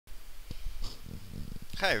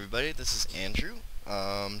Hi everybody, this is Andrew.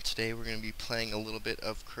 Today we're going to be playing a little bit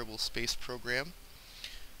of Kerbal Space Program.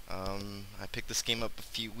 I picked this game up a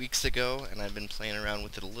few weeks ago and I've been playing around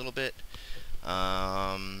with it a little bit.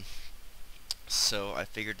 So I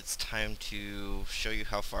figured it's time to show you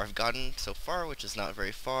how far I've gotten so far, which is not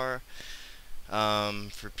very far.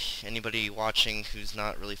 For anybody watching who's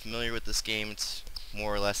not really familiar with this game, it's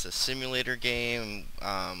more or less a simulator game.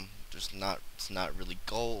 It's not really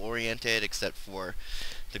goal oriented except for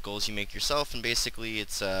the goals you make yourself, and basically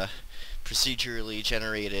it's a procedurally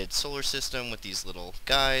generated solar system with these little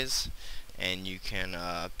guys, and you can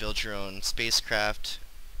build your own spacecraft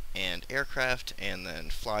and aircraft and then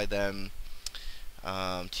fly them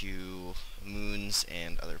to moons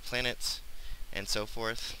and other planets and so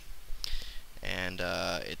forth. And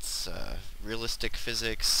it's realistic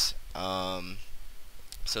physics,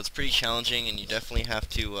 so it's pretty challenging, and you definitely have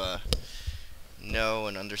to know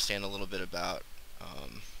and understand a little bit about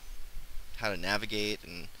how to navigate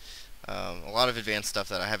and a lot of advanced stuff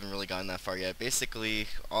that I haven't really gotten that far yet. Basically,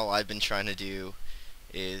 all I've been trying to do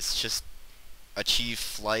is just achieve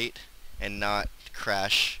flight and not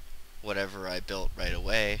crash whatever I built right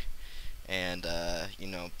away. And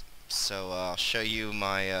so I'll show you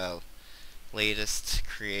my latest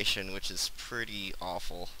creation, which is pretty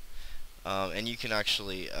awful. And you can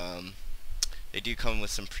actually they do come with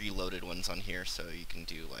some preloaded ones on here, so you can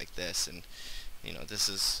do like this, and this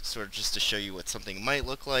is sort of just to show you what something might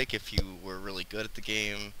look like if you were really good at the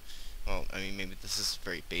game. Well, I mean, maybe this is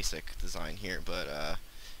very basic design here, but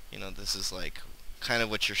this is like kind of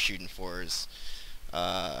what you're shooting for is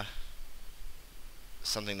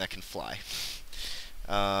something that can fly.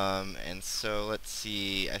 And so let's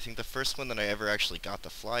see, I think the first one that I ever actually got to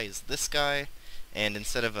fly is this guy, and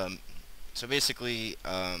instead of so basically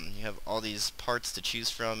you have all these parts to choose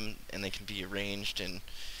from, and they can be arranged in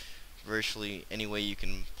virtually any way you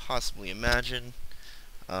can possibly imagine.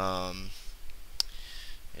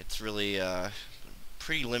 It's really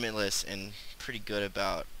pretty limitless and pretty good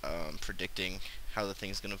about predicting how the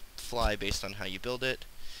thing's going to fly based on how you build it.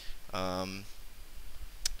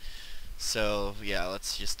 So yeah,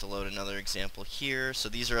 let's just load another example here. So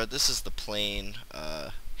this is the plane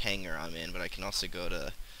hangar I'm in, but I can also go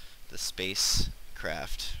to the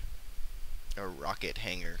spacecraft or rocket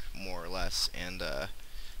hangar, more or less, and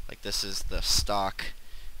like this is the stock,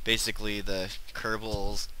 basically the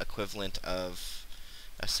Kerbal's equivalent of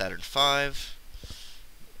a Saturn V,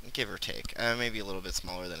 give or take. Maybe a little bit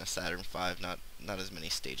smaller than a Saturn V, not as many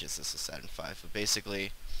stages as a Saturn V, but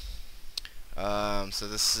basically so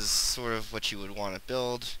this is sort of what you would want to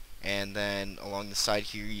build, and then along the side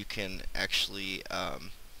here you can actually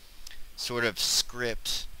sort of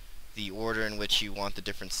script the order in which you want the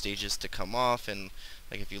different stages to come off. And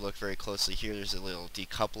like if you look very closely here, there's a little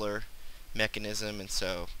decoupler mechanism, and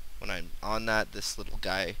so when I'm on that, this little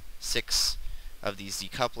guy, 6 of these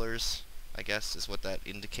decouplers, I guess, is what that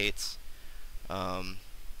indicates. And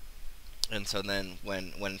so then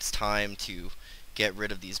when it's time to get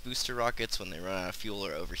rid of these booster rockets, when they run out of fuel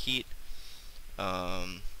or overheat,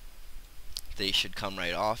 they should come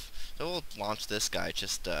right off. So we'll launch this guy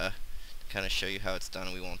just kind of show you how it's done,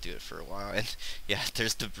 and we won't do it for a while. And yeah,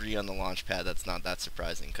 there's debris on the launch pad. That's not that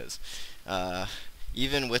surprising, because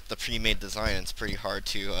even with the pre-made design, it's pretty hard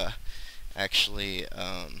to actually you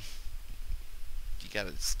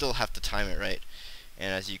gotta still have to time it right.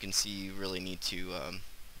 And as you can see, you really need to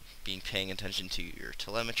be paying attention to your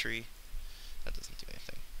telemetry. That doesn't do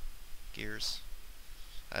anything. Gears.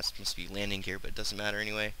 That must be landing gear, but it doesn't matter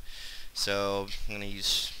anyway. So I'm going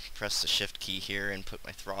to press the shift key here and put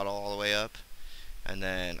my throttle all the way up, and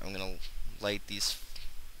then I'm going to light these,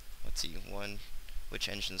 let's see, which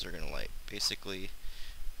engines are going to light? Basically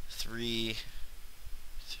three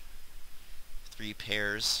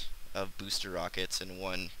pairs of booster rockets, and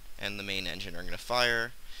the main engine are going to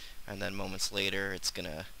fire, and then moments later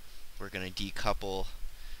we're going to decouple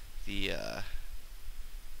the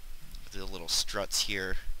little struts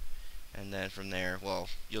here, and then from there, well,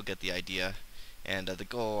 you'll get the idea. And the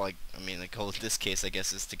goal, the goal in this case, I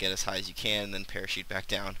guess, is to get as high as you can and then parachute back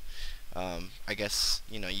down. I guess,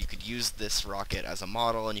 you could use this rocket as a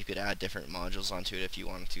model, and you could add different modules onto it if you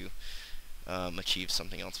wanted to achieve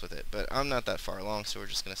something else with it. But I'm not that far along, so we're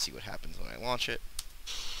just going to see what happens when I launch it.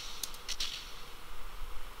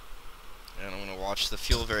 And I'm going to watch the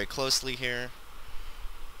fuel very closely here.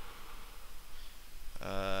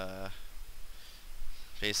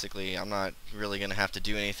 Basically, I'm not really going to have to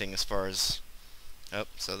do anything as far as... Oh,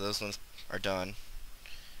 so those ones are done.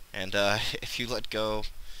 And if you let go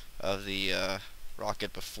of the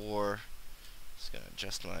rocket before... Just going to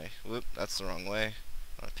adjust my... Whoop, that's the wrong way.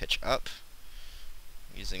 I want to pitch up.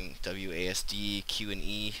 using WASD, Q and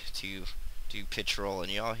E to do pitch roll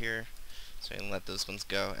and yaw here. So I can let those ones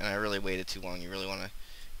go, and I really waited too long. You really want to,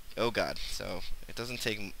 oh god, so it doesn't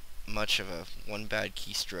take much of a one bad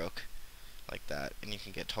keystroke like that, and you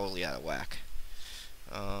can get totally out of whack.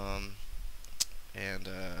 And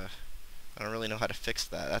I don't really know how to fix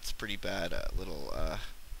that. That's pretty bad little,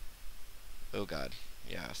 oh god,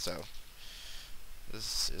 yeah, so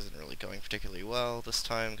this isn't really going particularly well this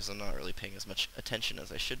time because I'm not really paying as much attention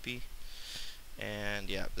as I should be. And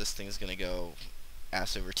yeah, this thing's gonna go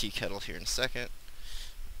ass over tea kettle here in a second.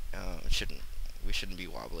 We shouldn't be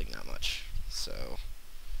wobbling that much. So,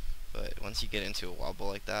 but once you get into a wobble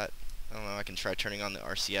like that, I don't know, I can try turning on the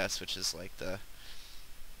RCS, which is like the,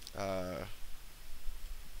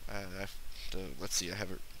 let's see, I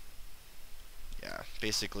have it, yeah,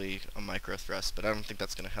 basically a micro thrust, but I don't think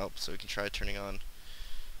that's going to help, so we can try turning on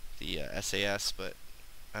the SAS, but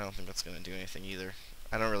I don't think that's going to do anything either.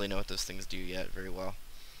 I don't really know what those things do yet very well.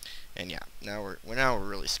 And yeah, now we're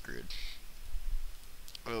really screwed.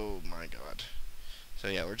 Oh my god. So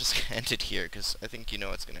yeah, we're just gonna end it here because I think you know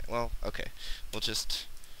what's gonna. Well, okay, we'll just.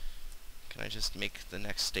 Can I just make the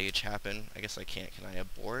next stage happen? I guess I can't. Can I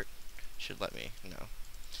abort? Should let me. No,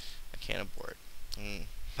 I can't abort.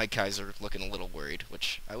 My guys are looking a little worried,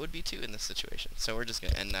 which I would be too in this situation. So we're just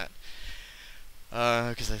gonna end that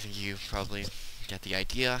because I think you probably get the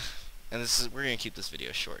idea. And we're gonna keep this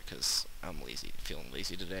video short because I'm lazy, feeling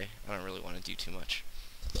lazy today. I don't really want to do too much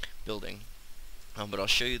building. But I'll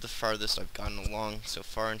show you the farthest I've gotten along so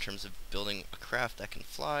far in terms of building a craft that can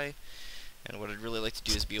fly. And what I'd really like to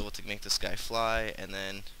do is be able to make this guy fly and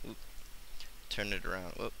then turn it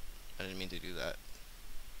around. Whoop, I didn't mean to do that.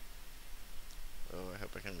 Oh, I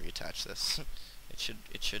hope I can reattach this. It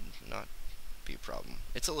should not be a problem.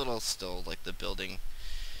 It's a little still, like the building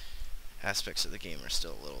aspects of the game are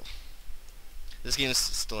still a little. This game is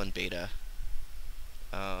still in beta.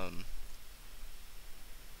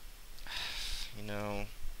 You know,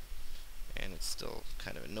 and it's still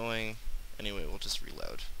kind of annoying. Anyway, we'll just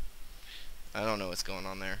reload. I don't know what's going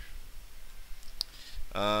on there.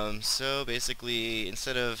 So basically,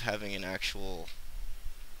 instead of having an actual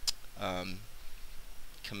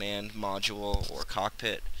command module or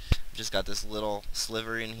cockpit, I've just got this little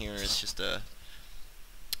sliver in here. It's just a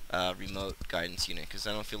remote guidance unit because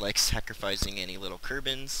I don't feel like sacrificing any little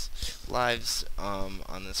Kerbin's lives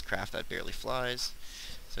on this craft that barely flies.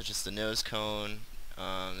 So just the nose cone.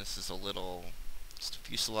 This is just a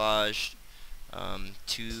fuselage,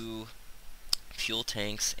 2 fuel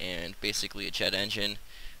tanks, and basically a jet engine.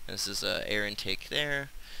 And this is a air intake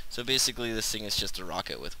there. So basically, this thing is just a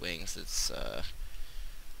rocket with wings. It's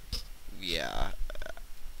yeah,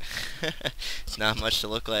 it's not much to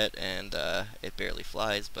look at, and it barely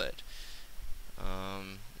flies. But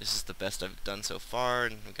this is the best I've done so far,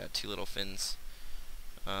 and we've got 2 little fins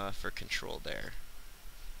for control there.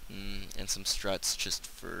 And some struts just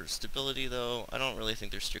for stability, though. I don't really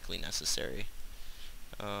think they're strictly necessary.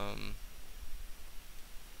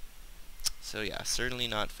 So yeah, certainly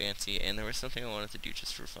not fancy. And there was something I wanted to do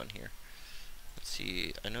just for fun here. Let's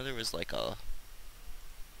see. I know there was like a.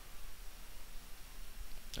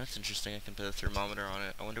 That's interesting. I can put a thermometer on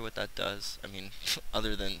it. I wonder what that does. I mean,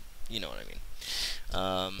 other than you know what I mean.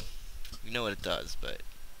 You know what it does, but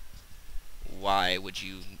why would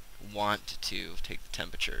you want to take the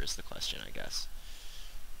temperature is the question, I guess.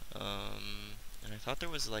 And I thought there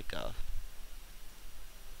was like a.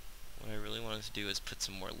 What I really wanted to do is put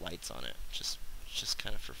some more lights on it, just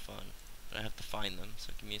kind of for fun. But I have to find them,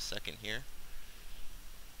 so give me a second here.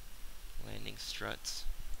 Landing struts.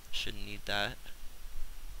 Shouldn't need that.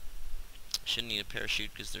 Shouldn't need a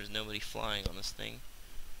parachute because there's nobody flying on this thing.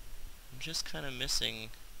 I'm just kind of missing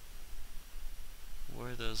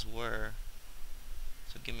where those were.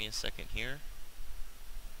 So give me a second here.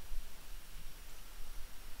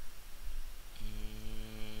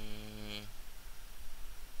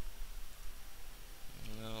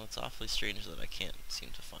 No, it's awfully strange that I can't seem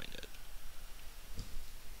to find it.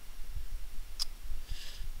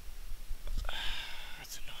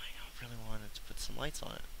 That's annoying. I really wanted to put some lights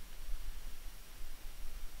on it.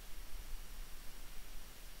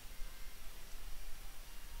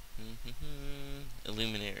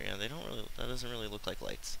 Illuminator. Yeah, that doesn't really look like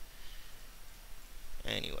lights.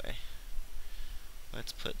 Anyway,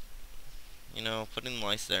 let's put, putting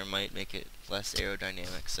lights there might make it less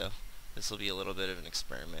aerodynamic, so this will be a little bit of an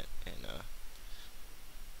experiment, and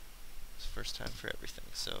it's first time for everything.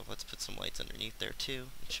 So let's put some lights underneath there too.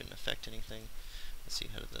 It shouldn't affect anything. Let's see,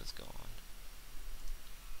 how do those go on?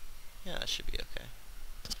 Yeah, that should be okay.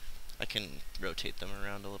 I can rotate them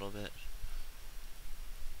around a little bit.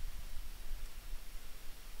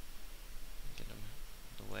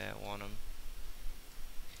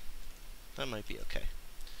 that might be okay.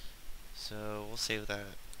 So we'll save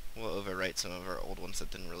that. We'll overwrite some of our old ones that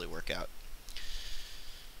didn't really work out.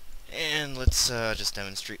 And let's just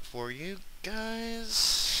demonstrate for you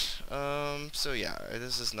guys. So yeah,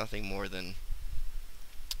 this is nothing more than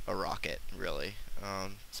a rocket, really.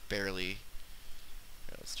 It's barely.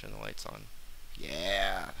 Let's turn the lights on.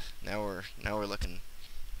 Yeah, now we're looking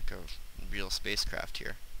like a real spacecraft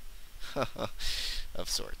here. Of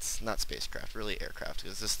sorts. Not spacecraft, really aircraft,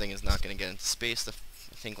 because this thing is not going to get into space. I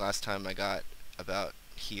think last time I got about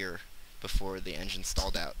here before the engine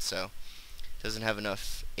stalled out, so it doesn't have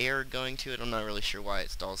enough air going to it. I'm not really sure why it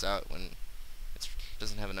stalls out when it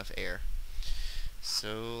doesn't have enough air.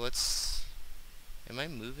 So let's... Am I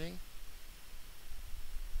moving?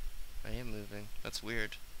 I am moving. That's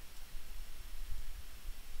weird.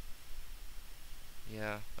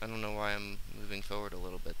 Yeah, I don't know why I'm moving forward a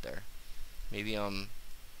little bit there. Maybe I'm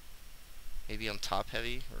top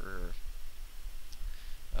heavy, or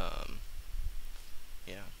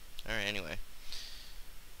yeah. Alright, anyway.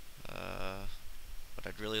 What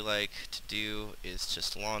I'd really like to do is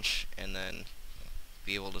just launch and then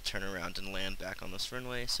be able to turn around and land back on this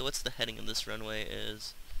runway. So what's the heading of this runway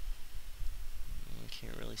is? I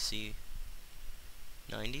can't really see.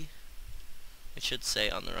 90? It should say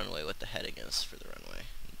on the runway what the heading is for the runway.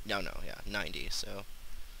 No, yeah, 90. So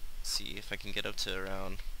let's see if I can get up to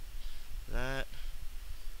around that.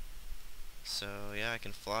 So yeah, I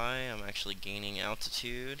can fly. I'm actually gaining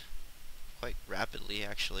altitude quite rapidly,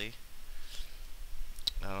 actually.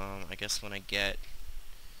 I guess when I get,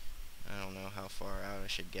 I don't know how far out I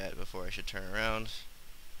should get before I should turn around.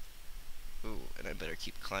 Ooh, and I better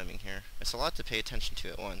keep climbing here. It's a lot to pay attention to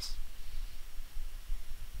at once.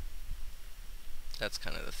 That's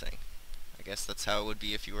kind of the thing. I guess that's how it would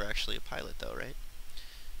be if you were actually a pilot, though, right?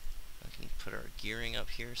 I can put our gearing up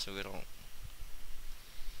here so we don't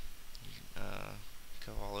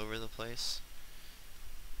go all over the place.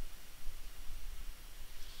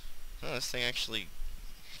 Oh, this thing actually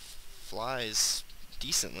flies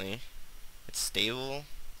decently. It's stable.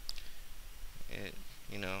 It,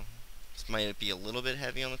 this might be a little bit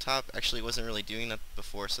heavy on the top. Actually, it wasn't really doing that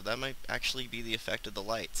before, so that might actually be the effect of the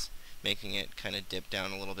lights, making it kind of dip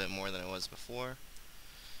down a little bit more than it was before.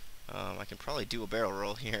 I can probably do a barrel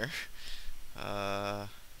roll here, though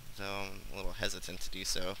I'm a little hesitant to do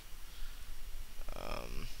so.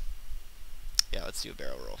 Yeah, let's do a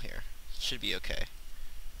barrel roll here. Should be okay.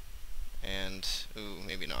 And, ooh,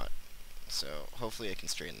 maybe not. So, hopefully I can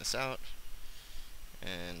straighten this out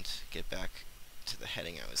and get back to the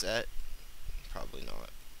heading I was at. Probably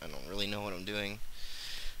not. I don't really know what I'm doing.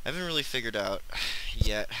 I haven't really figured out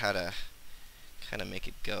yet how to kind of make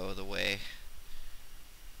it go the way.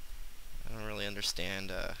 I don't really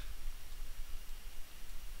understand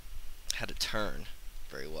how to turn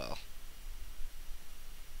very well.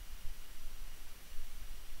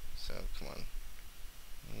 So, come on.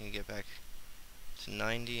 I'm gonna get back to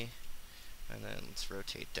 90, and then let's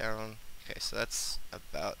rotate down. Okay, so that's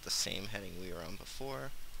about the same heading we were on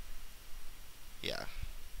before. Yeah.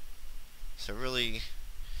 So really,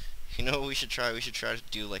 you know what we should try? We should try to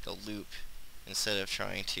do like a loop instead of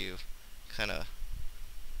trying to kind of,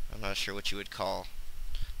 I'm not sure what you would call.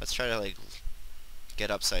 Let's try to like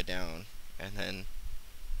get upside down and then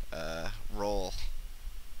roll.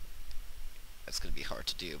 That's going to be hard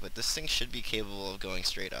to do, but this thing should be capable of going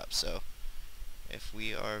straight up, so if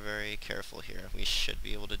we are very careful here, we should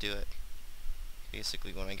be able to do it.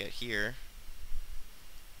 Basically, when I get here,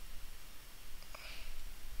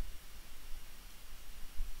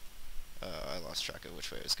 I lost track of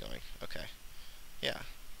which way I was going. Okay. Yeah,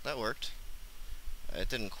 that worked. It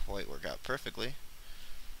didn't quite work out perfectly.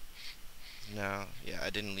 Now, yeah,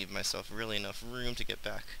 I didn't leave myself really enough room to get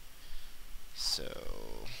back. So,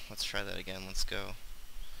 let's try that again. Let's go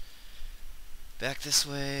back this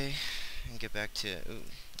way and get back to, ooh,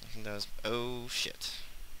 I think that was, oh shit.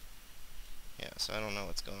 Yeah, so I don't know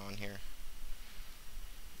what's going on here.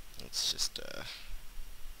 It's just,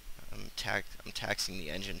 I'm taxing the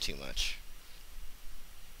engine too much.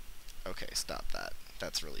 Okay, stop that.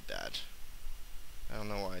 That's really bad. I don't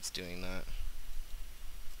know why it's doing that.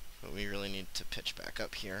 But we really need to pitch back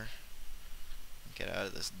up here. Get out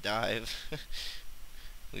of this dive.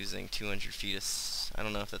 Losing 200 feet is, I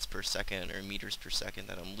don't know if that's per second or meters per second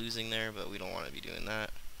that I'm losing there, but we don't want to be doing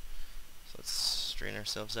that. So let's straighten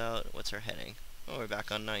ourselves out. What's our heading? Oh, we're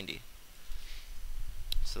back on 90.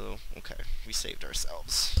 So, okay, we saved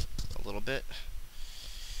ourselves a little bit.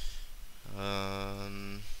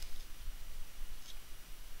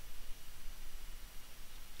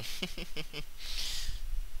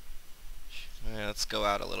 Let's go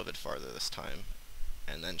out a little bit farther this time,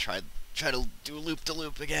 and then try try to do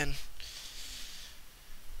loop-de-loop again.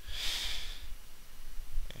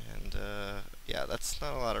 And, yeah, that's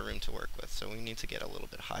not a lot of room to work with, so we need to get a little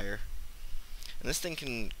bit higher. And this thing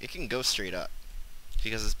can go straight up,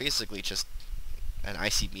 because it's basically just an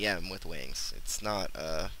ICBM with wings. It's not,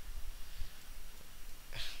 there's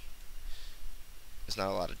not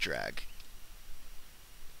a lot of drag.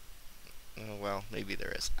 Oh, well, maybe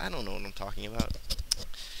there is. I don't know what I'm talking about.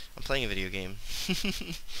 I'm playing a video game.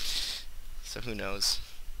 So who knows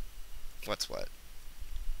what's what.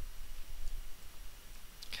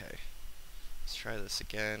 Okay. Let's try this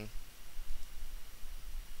again.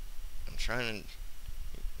 I'm trying to...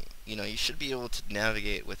 You know, you should be able to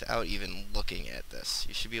navigate without even looking at this.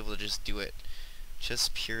 You should be able to just do it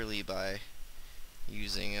just purely by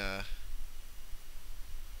using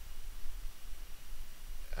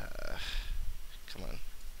come on.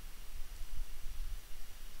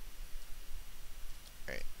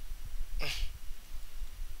 Alright.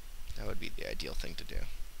 That would be the ideal thing to do.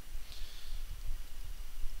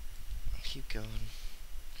 Keep going.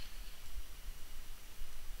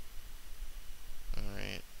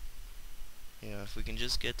 Alright. Yeah, if we can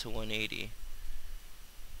just get to 180.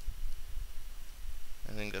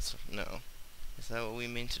 I think that's... No. Is that what we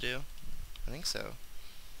mean to do? I think so.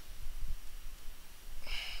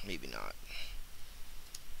 Maybe not.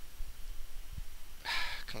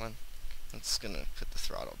 Come on. That's gonna put the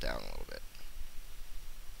throttle down a little bit.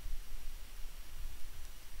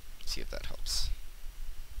 See if that helps.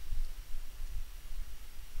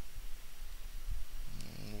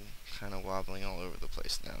 Kind of wobbling all over the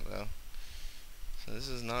place now, though. So this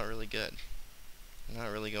is not really good. We're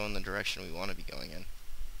not really going the direction we want to be going in.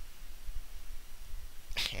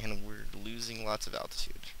 And we're losing lots of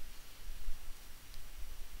altitude.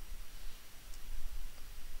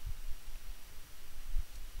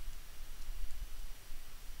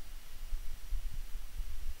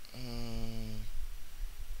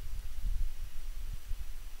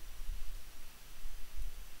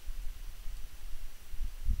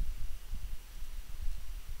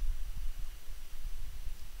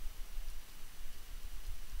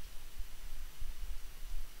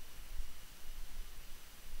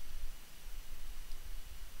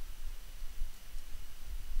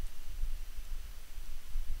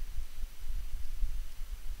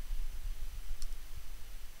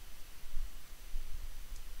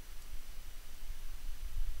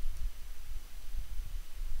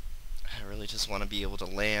 I really just want to be able to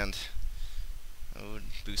land. That would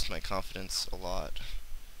boost my confidence a lot.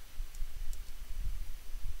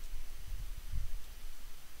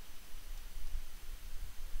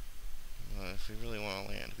 If we really want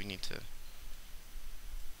to land, we need to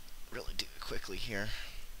really do it quickly here.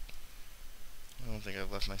 I don't think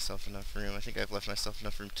I've left myself enough room. I think I've left myself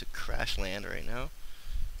enough room to crash land right now.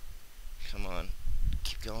 Come on.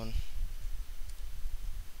 Keep going.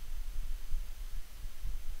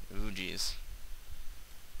 Ooh, geez.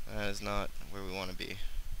 That is not where we want to be.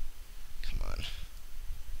 Come on.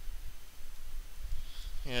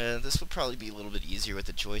 Yeah, this would probably be a little bit easier with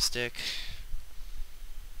the joystick.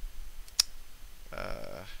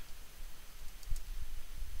 Well,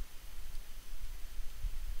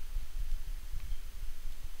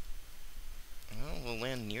 we'll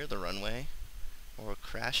land near the runway, or we'll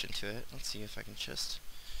crash into it. Let's see if I can just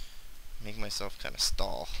make myself kind of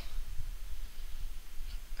stall.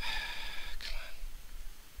 Come on.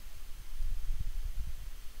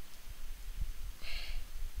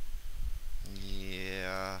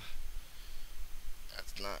 Yeah,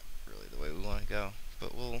 that's not really the way we want to go,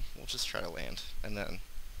 but we'll just try to land and then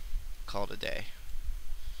call it a day.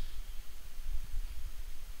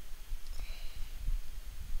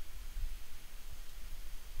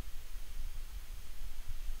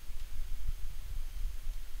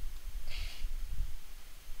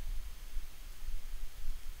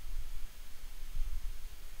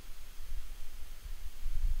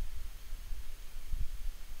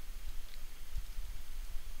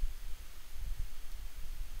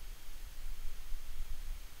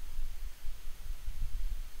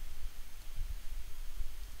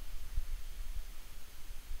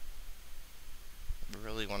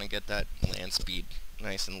 Really want to get that land speed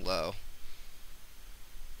nice and low.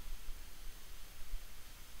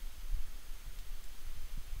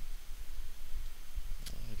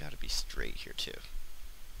 We gotta be straight here too.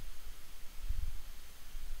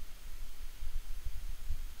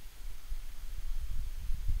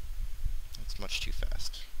 That's much too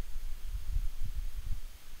fast.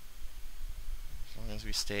 As long as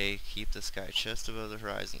we keep the sky just above the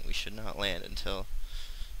horizon, we should not land until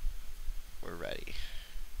we're ready.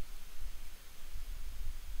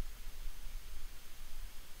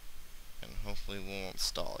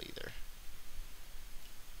 install either.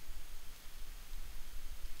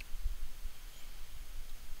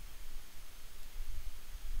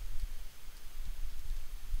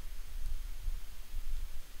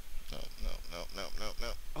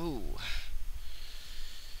 No. Oh!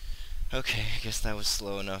 Okay, I guess that was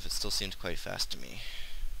slow enough. It still seemed quite fast to me.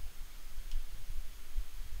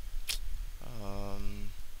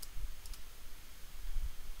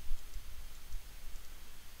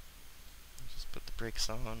 Just put the brakes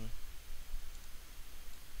on.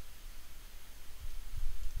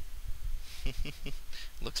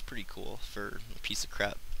 Looks pretty cool for a piece of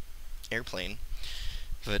crap airplane.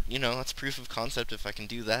 But, you know, that's proof of concept. If I can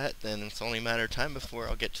do that, then it's only a matter of time before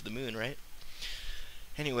I'll get to the moon, right?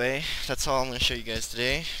 Anyway, that's all I'm going to show you guys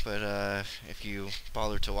today. But if you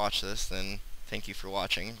bother to watch this, then thank you for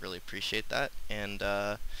watching. Really appreciate that. And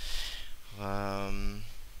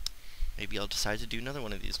maybe I'll decide to do another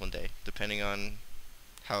one of these one day, depending on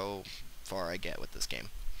how far I get with this game.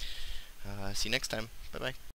 See you next time. Bye-bye.